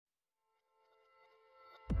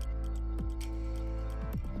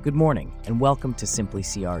Good morning, and welcome to Simply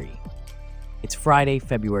CRE. It's Friday,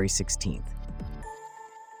 February 16th.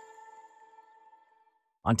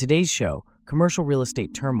 On today's show, commercial real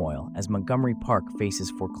estate turmoil as Montgomery Park faces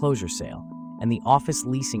foreclosure sale, and the office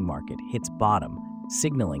leasing market hits bottom,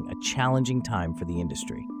 signaling a challenging time for the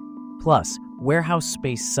industry. Plus, warehouse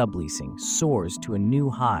space subleasing soars to a new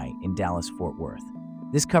high in Dallas-Fort Worth.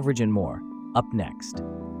 This coverage and more, up next.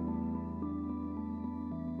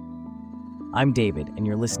 I'm David, and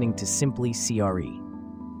you're listening to Simply CRE.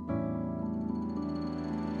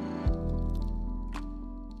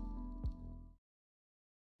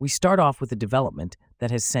 We start off with a development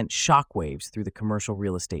that has sent shockwaves through the commercial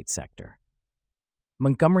real estate sector.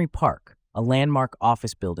 Montgomery Park, a landmark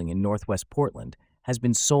office building in northwest Portland, has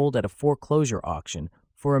been sold at a foreclosure auction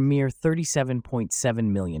for a mere $37.7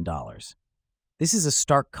 million. This is a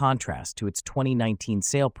stark contrast to its 2019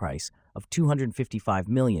 sale price of $255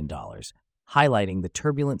 million, highlighting the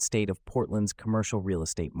turbulent state of Portland's commercial real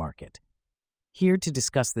estate market. Here to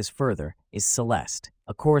discuss this further is Celeste,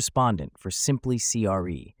 a correspondent for Simply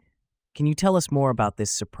CRE. Can you tell us more about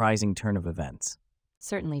this surprising turn of events?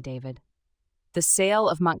 Certainly, David. The sale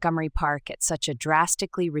of Montgomery Park at such a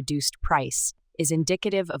drastically reduced price is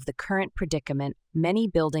indicative of the current predicament many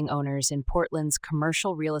building owners in Portland's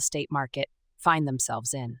commercial real estate market find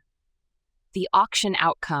themselves in. The auction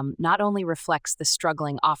outcome not only reflects the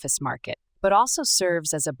struggling office market, but also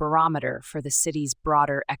serves as a barometer for the city's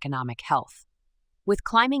broader economic health. With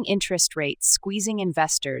climbing interest rates squeezing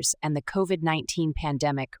investors and the COVID-19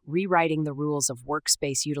 pandemic rewriting the rules of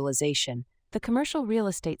workspace utilization, the commercial real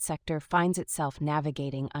estate sector finds itself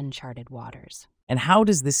navigating uncharted waters. And how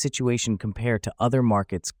does this situation compare to other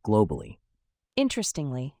markets globally?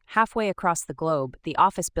 Interestingly, halfway across the globe, the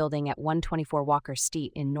office building at 124 Walker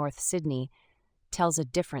Street in North Sydney tells a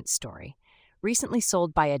different story. Recently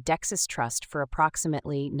sold by a Dexus Trust for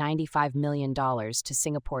approximately $95 million to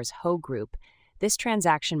Singapore's Ho Group, this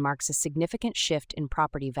transaction marks a significant shift in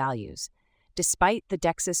property values. Despite the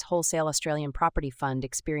Dexus Wholesale Australian Property Fund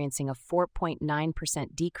experiencing a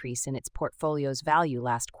 4.9% decrease in its portfolio's value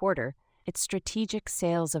last quarter, its strategic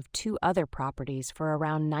sales of two other properties for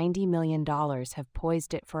around $90 million have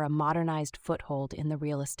poised it for a modernized foothold in the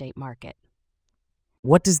real estate market.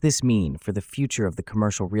 What does this mean for the future of the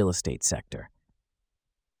commercial real estate sector?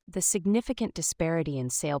 The significant disparity in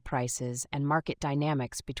sale prices and market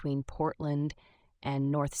dynamics between Portland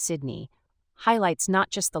and North Sydney highlights not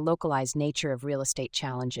just the localized nature of real estate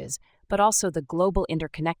challenges, but also the global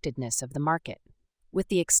interconnectedness of the market. With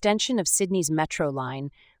the extension of Sydney's metro line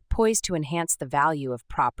poised to enhance the value of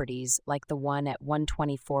properties like the one at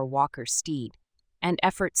 124 Walker Street, and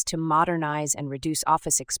efforts to modernize and reduce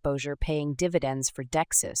office exposure paying dividends for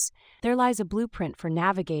Dexus, there lies a blueprint for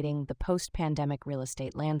navigating the post-pandemic real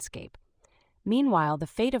estate landscape. Meanwhile, the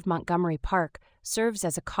fate of Montgomery Park serves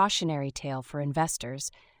as a cautionary tale for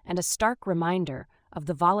investors and a stark reminder of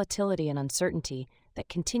the volatility and uncertainty that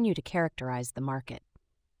continue to characterize the market.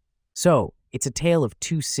 So, it's a tale of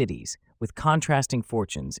two cities with contrasting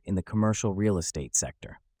fortunes in the commercial real estate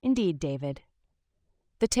sector. Indeed, David.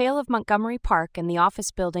 The tale of Montgomery Park and the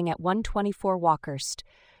office building at 124 Walkerst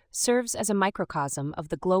serves as a microcosm of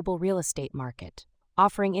the global real estate market,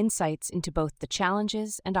 offering insights into both the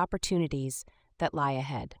challenges and opportunities that lie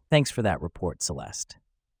ahead. Thanks for that report, Celeste.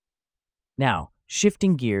 Now,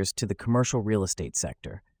 shifting gears to the commercial real estate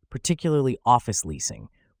sector, particularly office leasing,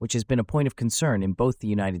 which has been a point of concern in both the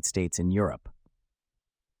United States and Europe.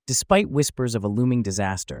 Despite whispers of a looming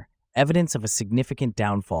disaster, evidence of a significant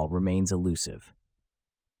downfall remains elusive.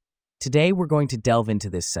 Today, we're going to delve into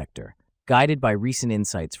this sector, guided by recent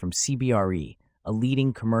insights from CBRE, a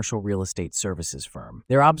leading commercial real estate services firm.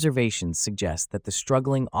 Their observations suggest that the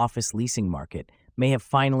struggling office leasing market may have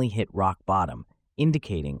finally hit rock bottom,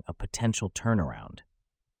 indicating a potential turnaround.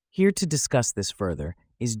 Here to discuss this further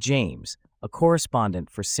is James, a correspondent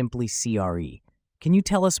for Simply CRE. Can you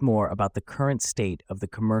tell us more about the current state of the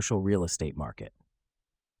commercial real estate market?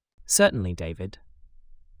 Certainly, David.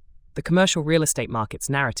 The commercial real estate market's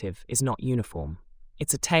narrative is not uniform.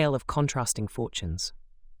 It's a tale of contrasting fortunes.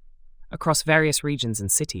 Across various regions and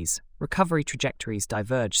cities, recovery trajectories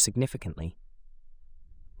diverge significantly.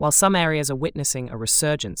 While some areas are witnessing a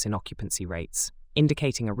resurgence in occupancy rates,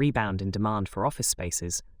 indicating a rebound in demand for office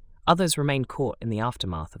spaces, others remain caught in the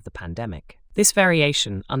aftermath of the pandemic. This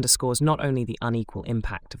variation underscores not only the unequal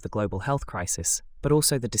impact of the global health crisis, but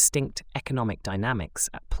also the distinct economic dynamics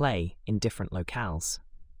at play in different locales.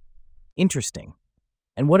 Interesting.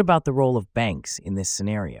 And what about the role of banks in this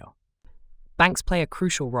scenario? Banks play a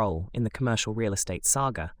crucial role in the commercial real estate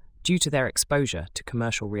saga due to their exposure to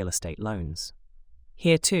commercial real estate loans.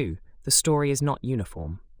 Here, too, the story is not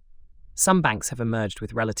uniform. Some banks have emerged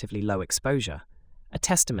with relatively low exposure, a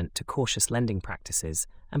testament to cautious lending practices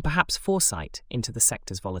and perhaps foresight into the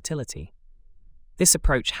sector's volatility. This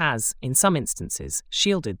approach has, in some instances,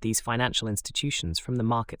 shielded these financial institutions from the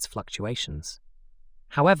market's fluctuations.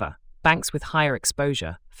 However, banks with higher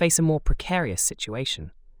exposure face a more precarious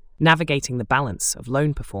situation, navigating the balance of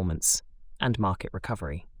loan performance and market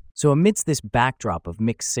recovery. So, amidst this backdrop of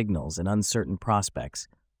mixed signals and uncertain prospects,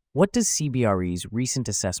 what does CBRE's recent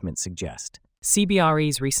assessment suggest?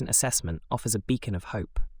 CBRE's recent assessment offers a beacon of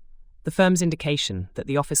hope. The firm's indication that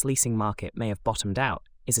the office leasing market may have bottomed out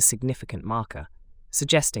is a significant marker,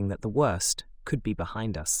 suggesting that the worst could be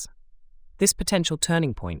behind us. This potential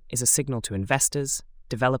turning point is a signal to investors,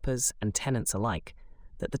 developers, and tenants alike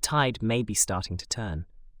that the tide may be starting to turn.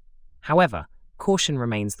 However, caution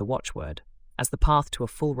remains the watchword, as the path to a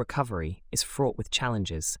full recovery is fraught with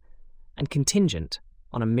challenges and contingent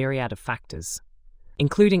on a myriad of factors,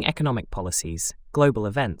 including economic policies, global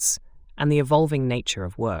events, and the evolving nature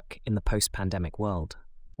of work in the post-pandemic world.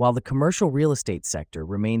 While the commercial real estate sector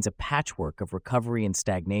remains a patchwork of recovery and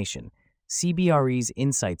stagnation, CBRE's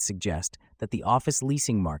insights suggest that the office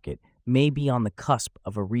leasing market may be on the cusp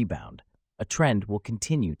of a rebound, a trend we'll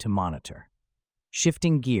continue to monitor.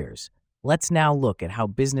 Shifting gears, let's now look at how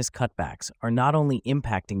business cutbacks are not only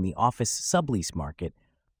impacting the office sublease market,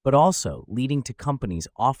 but also leading to companies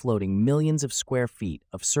offloading millions of square feet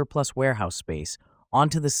of surplus warehouse space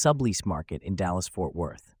onto the sublease market in Dallas-Fort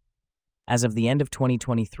Worth. As of the end of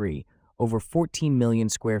 2023, over 14 million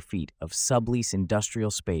square feet of sublease industrial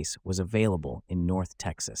space was available in North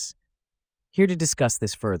Texas. Here to discuss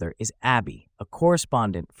this further is Abby, a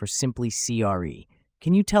correspondent for Simply CRE.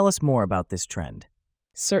 Can you tell us more about this trend?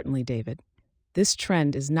 Certainly, David. This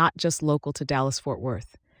trend is not just local to Dallas-Fort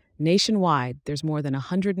Worth. Nationwide, there's more than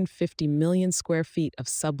 150 million square feet of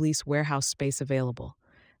sublease warehouse space available.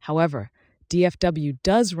 However, DFW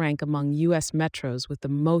does rank among U.S. metros with the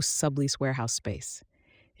most sublease warehouse space.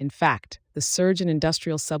 In fact, the surge in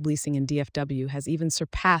industrial subleasing in DFW has even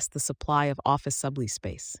surpassed the supply of office sublease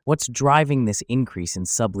space. What's driving this increase in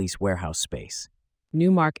sublease warehouse space?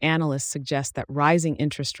 Newmark analysts suggest that rising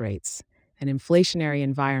interest rates, an inflationary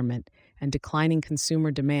environment, and declining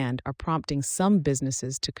consumer demand are prompting some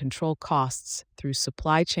businesses to control costs through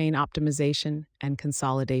supply chain optimization and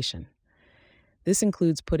consolidation. This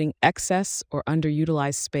includes putting excess or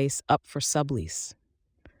underutilized space up for sublease.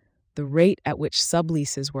 The rate at which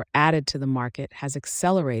subleases were added to the market has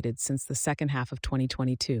accelerated since the second half of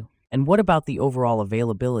 2022. And what about the overall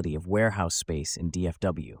availability of warehouse space in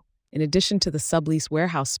DFW? In addition to the sublease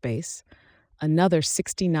warehouse space, another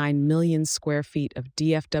 69 million square feet of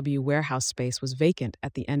DFW warehouse space was vacant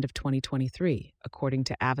at the end of 2023, according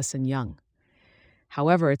to Avison Young.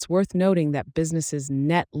 However, it's worth noting that businesses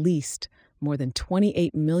net leased more than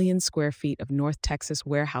 28 million square feet of North Texas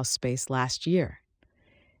warehouse space last year.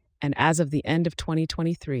 And as of the end of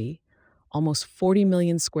 2023, almost 40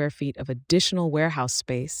 million square feet of additional warehouse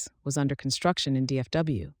space was under construction in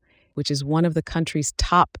DFW, which is one of the country's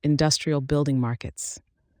top industrial building markets.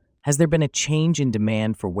 Has there been a change in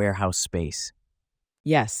demand for warehouse space?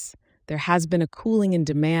 Yes, there has been a cooling in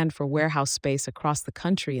demand for warehouse space across the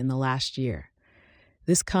country in the last year.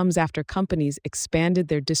 This comes after companies expanded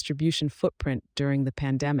their distribution footprint during the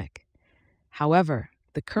pandemic. However,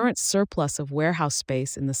 the current surplus of warehouse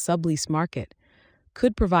space in the sublease market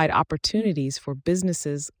could provide opportunities for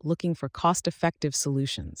businesses looking for cost-effective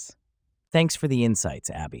solutions. Thanks for the insights,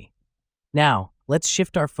 Abby. Now, let's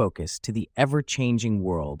shift our focus to the ever-changing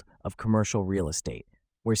world of commercial real estate,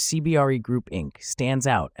 where CBRE Group Inc. stands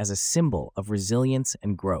out as a symbol of resilience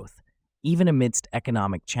and growth, even amidst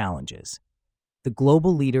economic challenges. The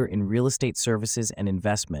global leader in real estate services and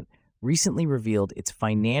investment recently revealed its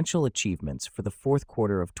financial achievements for the fourth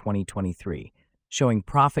quarter of 2023, showing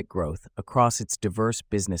profit growth across its diverse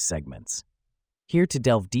business segments. Here to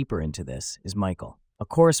delve deeper into this is Michael, a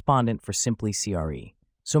correspondent for Simply CRE.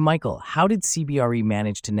 So Michael, how did CBRE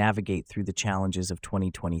manage to navigate through the challenges of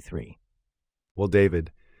 2023? Well,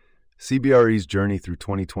 David, CBRE's journey through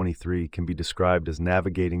 2023 can be described as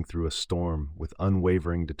navigating through a storm with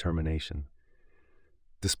unwavering determination.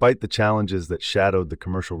 Despite the challenges that shadowed the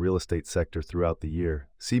commercial real estate sector throughout the year,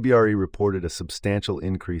 CBRE reported a substantial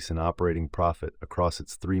increase in operating profit across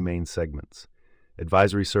its three main segments: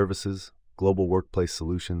 advisory services, global workplace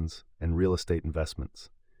solutions, and real estate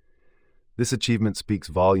investments. This achievement speaks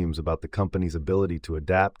volumes about the company's ability to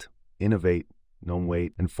adapt, innovate,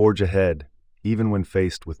 and forge ahead, even when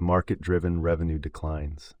faced with market-driven revenue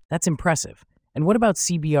declines. That's impressive. And what about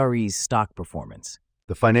CBRE's stock performance?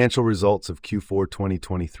 The financial results of Q4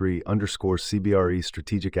 2023 underscore CBRE's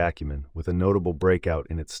strategic acumen with a notable breakout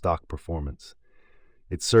in its stock performance.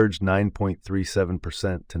 It surged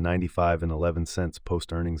 9.37% to 95.11 cents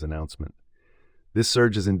post-earnings announcement. This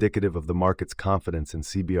surge is indicative of the market's confidence in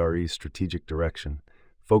CBRE's strategic direction,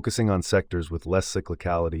 focusing on sectors with less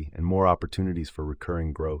cyclicality and more opportunities for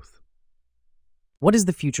recurring growth. What does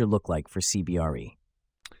the future look like for CBRE?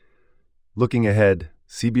 Looking ahead,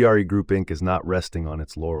 CBRE Group Inc. is not resting on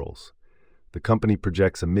its laurels. The company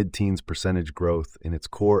projects a mid-teens % growth in its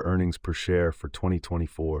core earnings per share for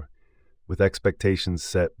 2024, with expectations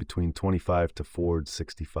set between 25 to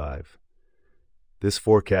 $4.65. This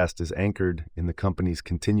forecast is anchored in the company's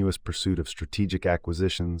continuous pursuit of strategic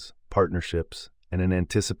acquisitions, partnerships, and an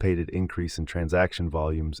anticipated increase in transaction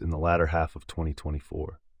volumes in the latter half of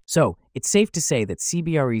 2024. So, it's safe to say that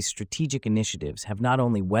CBRE's strategic initiatives have not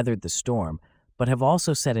only weathered the storm, but have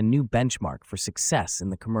also set a new benchmark for success in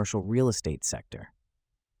the commercial real estate sector.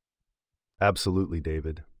 Absolutely,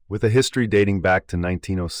 David. With a history dating back to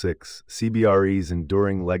 1906, CBRE's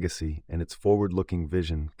enduring legacy and its forward-looking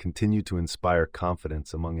vision continue to inspire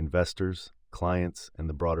confidence among investors, clients, and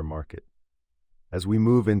the broader market. As we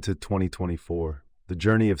move into 2024, the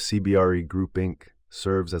journey of CBRE Group Inc.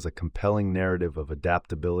 serves as a compelling narrative of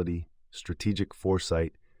adaptability, strategic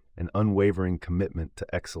foresight, and unwavering commitment to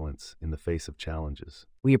excellence in the face of challenges.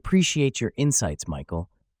 We appreciate your insights, Michael,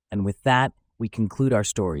 and with that, we conclude our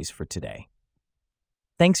stories for today.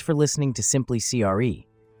 Thanks for listening to Simply CRE.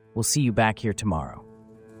 We'll see you back here tomorrow.